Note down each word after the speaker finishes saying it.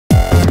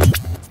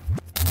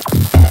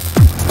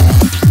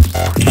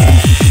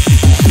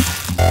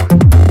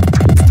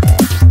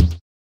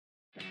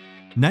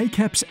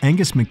Nacap's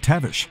Angus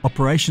McTavish,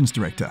 Operations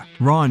Director,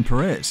 Ryan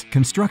Perez,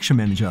 Construction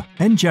Manager,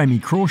 and Jamie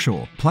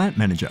Crawshaw, Plant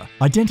Manager,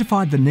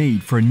 identified the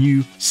need for a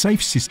new,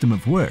 safe system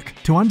of work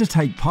to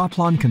undertake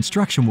pipeline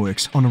construction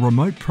works on a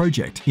remote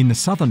project in the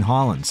Southern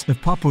Highlands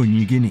of Papua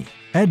New Guinea.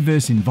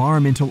 Adverse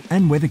environmental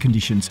and weather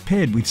conditions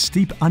paired with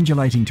steep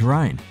undulating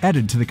terrain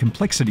added to the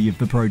complexity of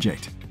the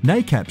project.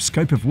 Nacap's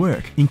scope of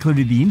work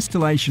included the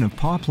installation of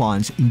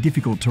pipelines in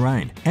difficult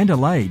terrain and a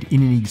laid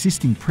in an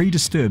existing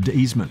pre-disturbed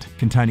easement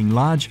containing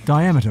large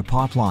diameter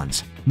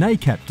pipelines.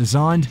 Nacap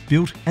designed,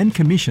 built and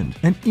commissioned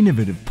an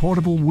innovative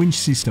portable winch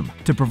system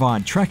to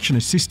provide traction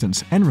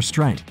assistance and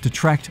restraint to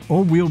tracked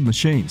or wheeled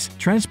machines,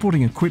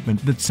 transporting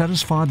equipment that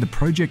satisfied the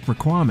project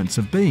requirements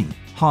of being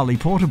highly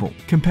portable,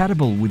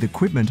 compatible with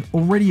equipment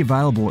already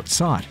available at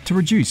site to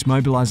reduce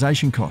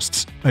mobilisation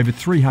costs, over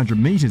 300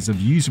 metres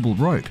of usable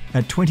rope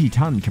at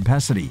 20-tonne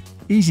capacity,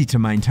 easy to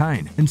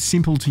maintain and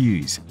simple to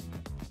use.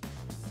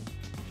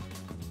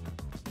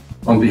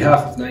 On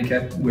behalf of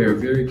Nacap, we are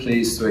very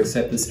pleased to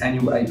accept this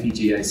annual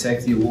APGA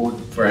Safety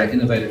Award for our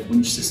innovative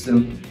winch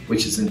system,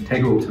 which is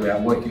integral to our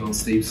working on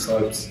steep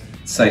slopes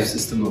safe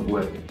system of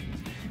work.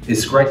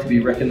 It's great to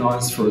be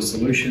recognised for a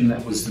solution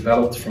that was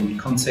developed from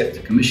concept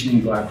to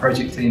commissioning by a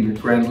project team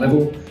at ground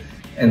level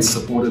and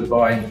supported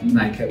by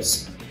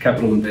Nacap's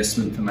capital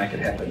investment to make it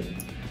happen.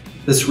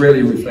 This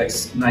really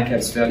reflects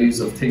Nacap's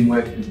values of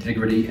teamwork,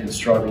 integrity and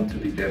striving to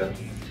be better.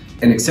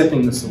 In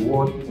accepting this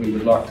award, we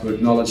would like to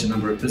acknowledge a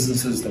number of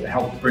businesses that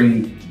helped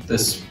bring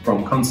this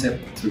from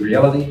concept to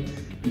reality,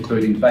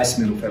 including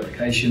Metal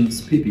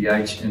Fabrications,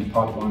 PPH and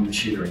Pipeline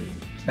Machinery.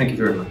 Thank you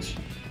very much.